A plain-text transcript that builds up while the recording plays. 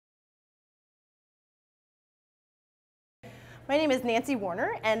My name is Nancy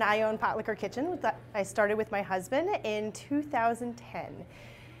Warner, and I own Potlicker Kitchen. I started with my husband in 2010.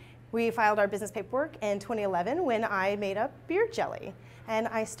 We filed our business paperwork in 2011 when I made up beer jelly. And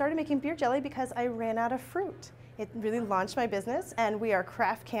I started making beer jelly because I ran out of fruit. It really launched my business, and we are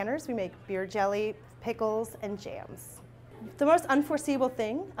craft canners. We make beer jelly, pickles, and jams. The most unforeseeable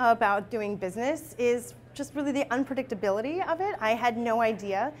thing about doing business is just really the unpredictability of it. I had no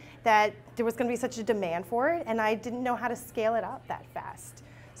idea that there was going to be such a demand for it, and I didn't know how to scale it up that fast.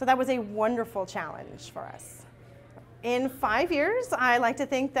 So that was a wonderful challenge for us. In 5 years, I like to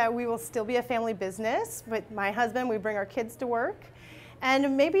think that we will still be a family business. With my husband, we bring our kids to work,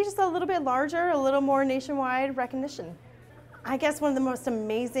 and maybe just a little bit larger, a little more nationwide recognition. I guess one of the most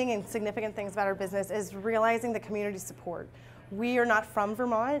amazing and significant things about our business is realizing the community support. We are not from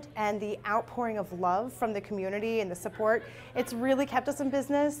Vermont, and the outpouring of love from the community and the support, it's really kept us in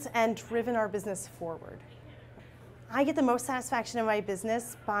business and driven our business forward. I get the most satisfaction in my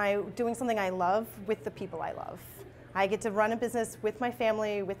business by doing something I love with the people I love. I get to run a business with my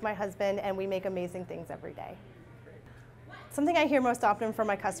family, with my husband, and we make amazing things every day. Something I hear most often from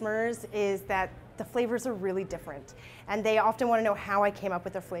my customers is that the flavors are really different, and they often want to know how I came up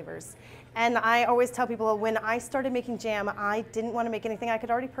with the flavors. And I always tell people, when I started making jam, I didn't want to make anything I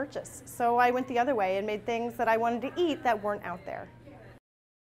could already purchase. So I went the other way and made things that I wanted to eat that weren't out there.